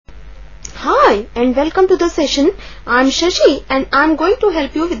Hi and welcome to the session. I am Shashi and I am going to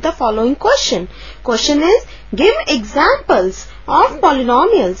help you with the following question. Question is, give examples of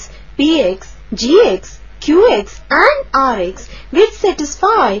polynomials px, gx, qx and rx which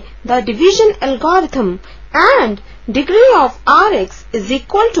satisfy the division algorithm and degree of rx is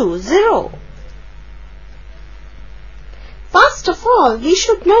equal to 0. First of all, we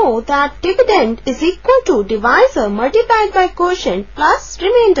should know that dividend is equal to divisor multiplied by quotient plus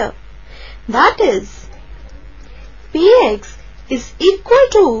remainder. That is, px is equal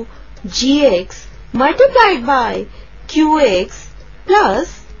to gx multiplied by qx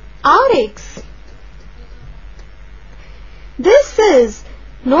plus rx. This is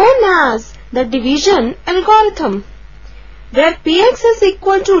known as the division algorithm, where px is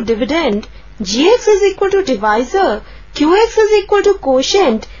equal to dividend, gx is equal to divisor, qx is equal to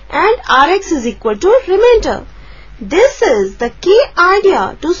quotient and rx is equal to remainder. This is the key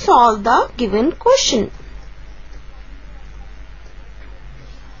idea to solve the given question.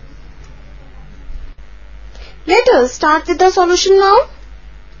 Let us start with the solution now.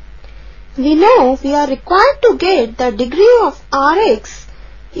 We know we are required to get the degree of rx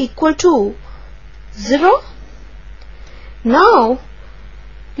equal to 0. Now,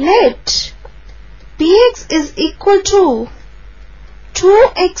 let px is equal to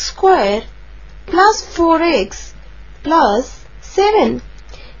 2x square plus 4x plus 7.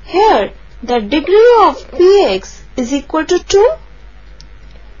 Here the degree of px is equal to 2.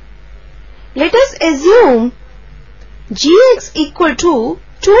 Let us assume gx equal to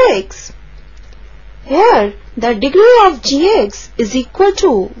 2x. Here the degree of gx is equal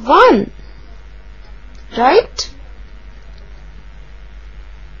to 1. Right?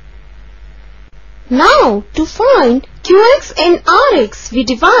 Now to find qx and rx, we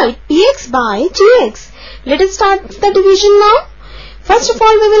divide px by gx. Let us start the division now. First of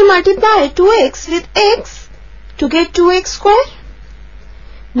all, we will multiply 2x with x to get 2x square.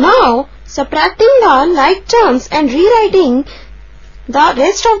 Now, subtracting the like terms and rewriting the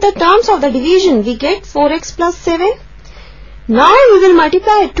rest of the terms of the division, we get 4x plus 7. Now, we will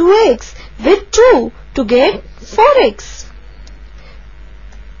multiply 2x with 2 to get 4x.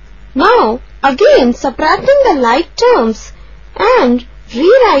 Now, again subtracting the like terms and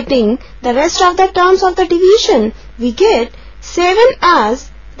rewriting the rest of the terms of the division, we get 7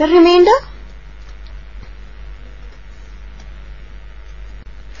 as the remainder.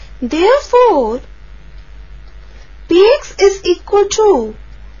 Therefore, px is equal to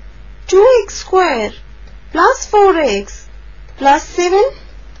 2x square plus 4x plus 7.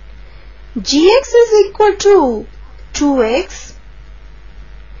 Gx is equal to 2x.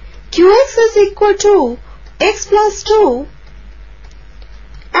 Qx is equal to x plus 2.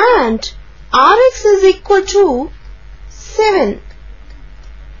 And rx is equal to 7.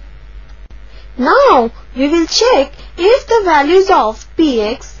 Now we will check if the values of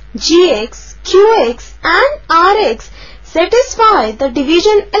px, gx, qx and rx satisfy the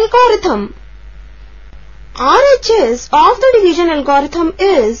division algorithm. RHS of the division algorithm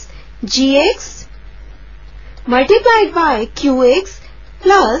is gx multiplied by qx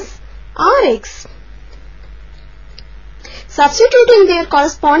plus rx. Substituting their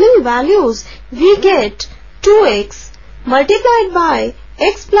corresponding values, we get 2x multiplied by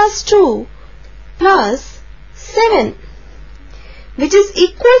x plus 2 plus 7, which is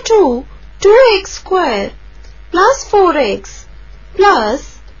equal to 2x square plus 4x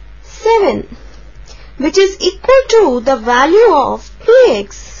plus 7, which is equal to the value of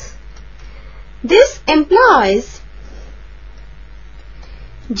px. This implies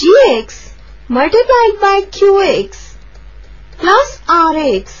gx multiplied by qx plus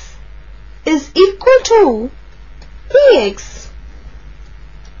rx is equal to px,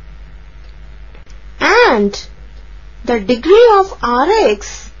 and the degree of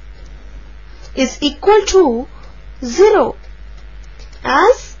rx is equal to 0,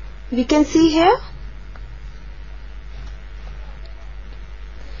 as we can see here.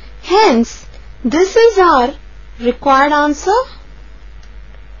 Hence, this is our required answer.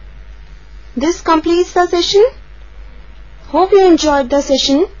 This completes the session. Hope you enjoyed the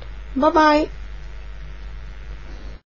session. Bye-bye.